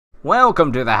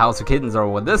Welcome to the House of Kittens,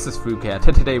 or this is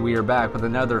PhuCat. Today we are back with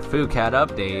another PhuCat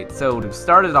update. So to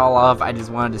start it all off, I just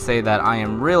wanted to say that I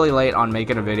am really late on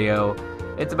making a video.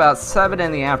 It's about 7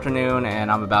 in the afternoon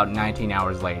and I'm about 19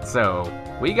 hours late, so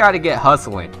we gotta get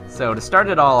hustling. So to start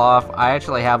it all off, I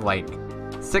actually have like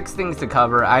 6 things to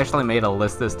cover. I actually made a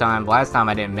list this time. Last time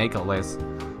I didn't make a list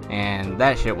and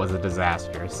that shit was a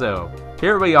disaster. So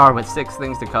here we are with 6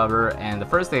 things to cover, and the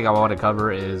first thing I want to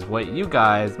cover is what you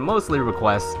guys mostly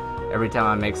request every time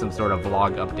I make some sort of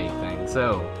vlog update thing.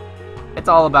 So it's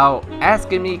all about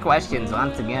asking me questions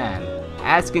once again,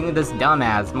 asking this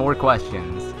dumbass more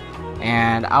questions.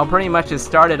 And I'll pretty much just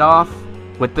start it off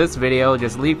with this video.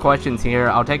 Just leave questions here.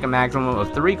 I'll take a maximum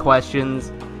of 3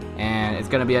 questions, and it's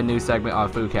gonna be a new segment on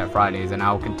PhuCat Fridays, and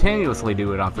I'll continuously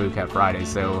do it on PhuCat Fridays.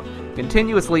 So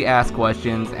continuously ask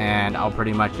questions, and I'll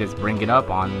pretty much just bring it up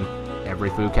on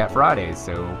every PhuCat Fridays.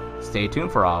 So stay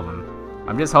tuned for all of them.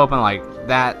 I'm just hoping like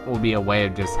that will be a way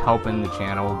of just helping the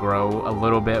channel grow a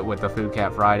little bit with the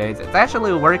PhuCat Fridays. It's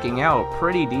actually working out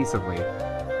pretty decently.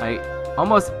 Like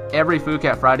almost every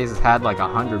PhuCat Fridays has had like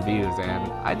 100 views,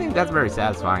 and I think that's very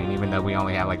satisfying, even though we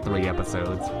only have like 3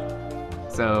 episodes.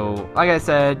 So like I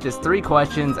said, just 3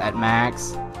 questions at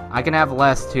max. I can have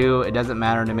less too, it doesn't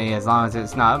matter to me as long as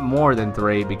it's not more than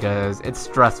 3, because it's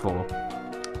stressful.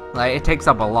 Like it takes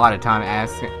up a lot of time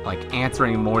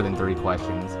answering more than 3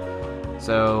 questions.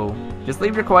 So just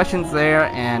leave your questions there,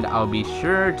 and I'll be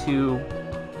sure to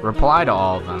reply to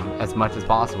all of them as much as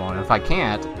possible. And if I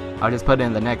can't, I'll just put it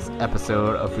in the next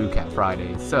episode of PhuCat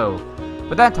Fridays. So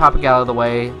with that topic out of the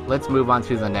way, let's move on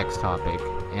to the next topic.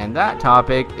 And that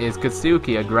topic is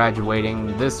Ksukia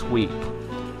graduating this week.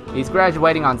 He's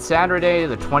graduating on Saturday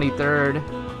the 23rd,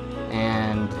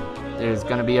 and there's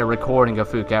going to be a recording of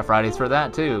PhuCat Fridays for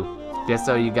that too, just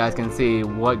so you guys can see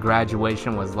what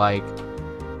graduation was like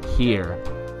here.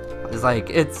 It's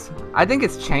like, I think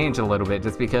it's changed a little bit,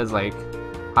 just because like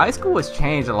high school has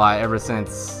changed a lot ever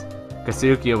since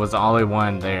Ksukia was the only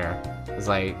one there. It's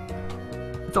like,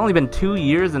 it's only been 2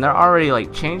 years and they're already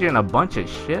like changing a bunch of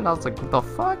shit. I was like, what the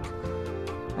fuck?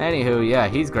 Anywho, yeah,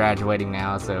 he's graduating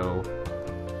now, so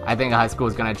I think high school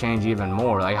is gonna change even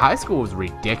more. Like high school is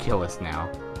ridiculous now.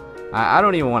 I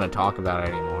don't even want to talk about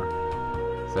it anymore.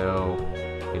 So,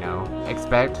 you know,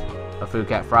 expect a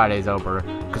PhuCat Fridays over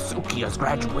Ksukia's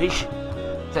graduation.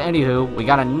 So anywho, we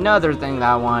got another thing that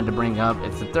I wanted to bring up.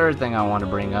 It's the 3rd thing I want to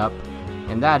bring up,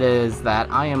 and that is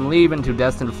that I am leaving to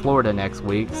Destin, Florida next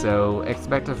week, so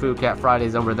expect a PhuCat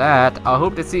Fridays over that. I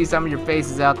hope to see some of your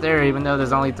faces out there, even though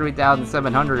there's only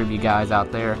 3,700 of you guys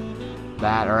out there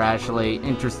that are actually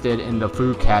interested in the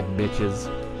PhuCat bitches.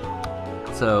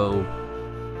 So,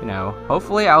 you know,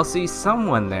 hopefully I'll see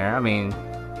someone there. I mean,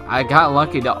 I got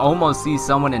lucky to almost see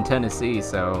someone in Tennessee,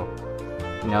 so,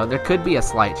 you know, there could be a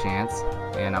slight chance,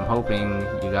 and I'm hoping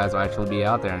you guys will actually be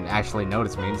out there and actually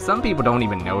notice me. Some people don't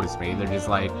even notice me. They're just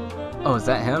like, oh, is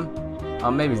that him?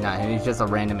 Oh, maybe he's not him. He's just a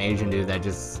random Asian dude that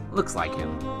just looks like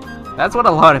him. That's what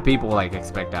a lot of people, like,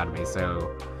 expect out of me,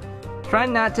 so try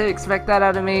not to expect that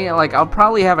out of me. Like, I'll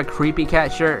probably have a creepy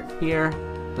cat shirt here.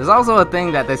 There's also a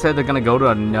thing that they said they're gonna go to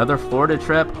another Florida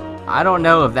trip. I don't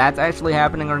know if that's actually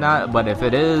happening or not, but if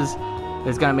it is,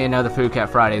 there's gonna be another PhuCat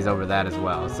Fridays over that as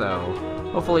well. So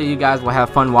hopefully you guys will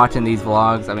have fun watching these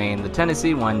vlogs. I mean, the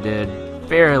Tennessee one did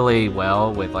fairly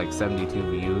well with like 72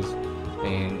 views. I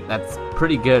mean, that's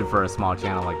pretty good for a small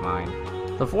channel like mine.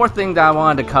 The 4th thing that I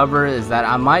wanted to cover is that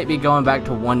I might be going back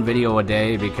to 1 video a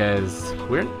day, because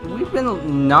we've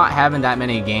been not having that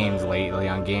many games lately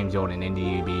on Games Jolt and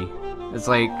IndieUB. It's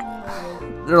like,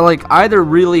 they're like either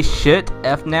really shit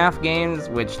FNAF games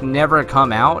which never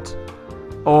come out,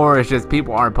 or it's just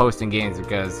people aren't posting games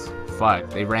because fuck,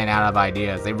 they ran out of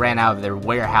ideas. They ran out of their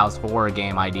warehouse horror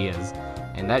game ideas,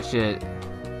 and that shit,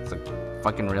 it's like,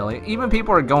 fucking really? Even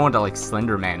people are going to like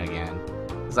Slenderman again.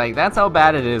 It's like, that's how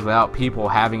bad it is without people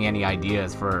having any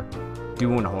ideas for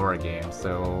doing horror games.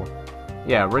 So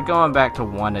yeah, we're going back to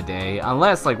 1 a day,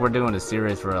 unless like we're doing a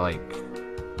series for like,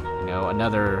 you know,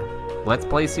 another Let's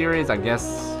Play series. I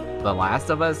guess The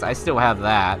Last of Us. I still have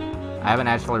that. I haven't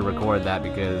actually recorded that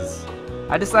because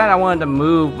I decided I wanted to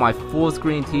move my full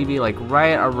screen TV like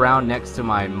right around next to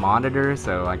my monitor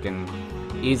so I can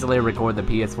easily record the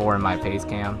PS4 in my face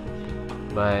cam.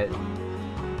 But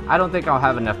I don't think I'll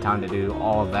have enough time to do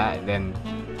all of that and then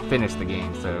finish the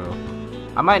game, so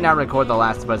I might not record The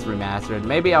Last of Us Remastered.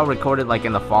 Maybe I'll record it like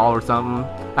in the fall or something.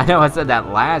 I know I said that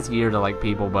last year to like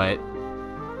people, but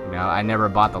you know, I never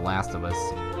bought The Last of Us.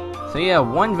 So yeah,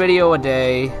 1 video a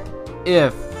day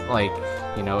if, like,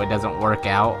 you know, it doesn't work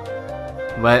out.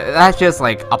 But that's just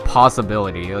like a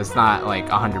possibility. It's not like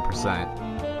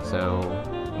 100%. So,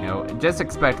 You know, just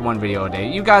expect one video a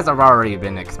day. You guys have already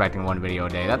been expecting one video a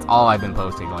day. That's all I've been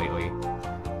posting lately.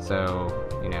 So,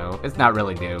 you know, it's not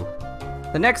really new.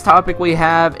 The next topic we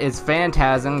have is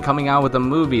Phantasm coming out with a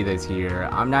movie this year.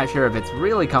 I'm not sure if it's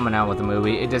really coming out with a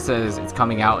movie. It just says it's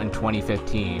coming out in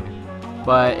 2015.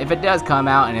 But if it does come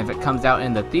out, and if it comes out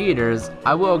in the theaters,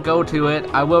 I will go to it.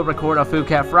 I will record a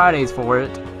PhuCat Fridays for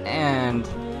it. And,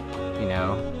 you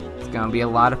know, it's gonna be a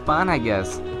lot of fun, I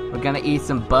guess. We're gonna eat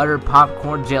some buttered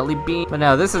popcorn jelly bean. But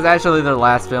no, this is actually their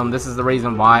last film. This is the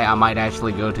reason why I might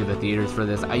actually go to the theaters for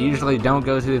this. I usually don't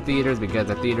go to the theaters because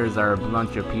the theaters are a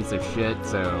bunch of piece of shit.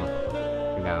 So,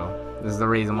 you know, this is the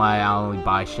reason why I only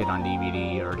buy shit on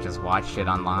DVD or just watch shit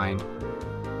online.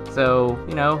 So,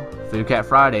 you know, PhuCat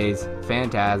Fridays,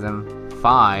 Phantasm,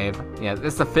 5. Yeah,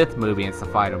 it's the 5th movie, it's the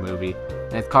final movie.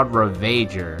 And it's called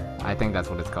Ravager. I think that's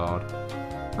what it's called.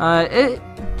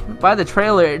 By the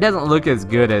trailer, it doesn't look as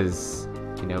good as,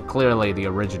 you know, clearly the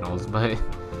originals, but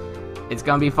it's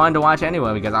gonna be fun to watch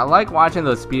anyway, because I like watching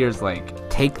those spears, like,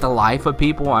 take the life of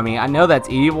people. I mean, I know that's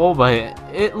evil, but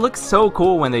it looks so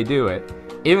cool when they do it.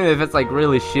 Even if it's, like,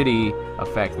 really shitty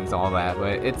effects and all that,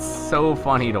 but it's so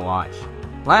funny to watch.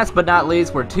 Last but not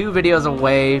least, we're 2 videos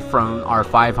away from our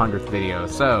 500th video,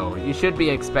 so you should be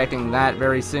expecting that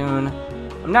very soon.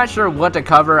 I'm not sure what to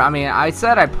cover. I mean, I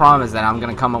said I promised that I'm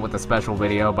gonna come up with a special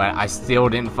video, but I still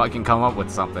didn't fucking come up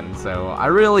with something, so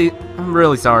I'm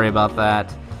really sorry about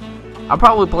that. I'll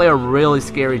probably play a really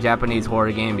scary Japanese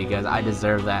horror game because I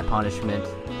deserve that punishment,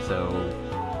 so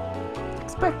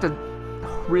expect a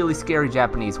really scary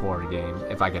Japanese horror game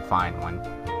if I could find one.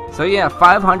 So yeah,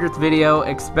 500th video,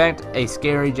 expect a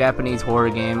scary Japanese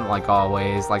horror game, like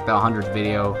always, like the 100th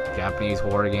video, Japanese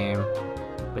horror game.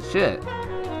 But shit,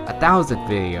 1,000th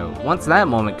video, once that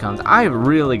moment comes, I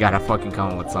really gotta fucking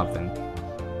come up with something.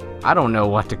 I don't know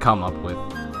what to come up with.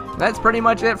 That's pretty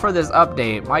much it for this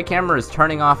update. My camera is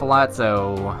turning off a lot,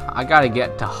 so I gotta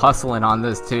get to hustling on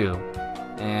this too.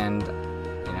 And,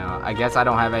 you know, I guess I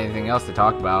don't have anything else to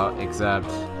talk about except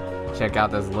check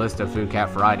out this list of PhuCat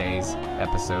Fridays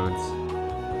episodes.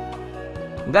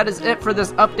 That is it for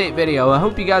this update video. I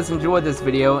hope you guys enjoyed this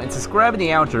video, and subscribe in the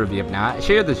outro if you have not.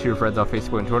 Share this to your friends on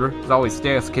Facebook and Twitter. As always,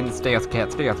 stay as a kid, stay as a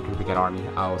cat, stay as a PhuCat army.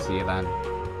 I will see you then.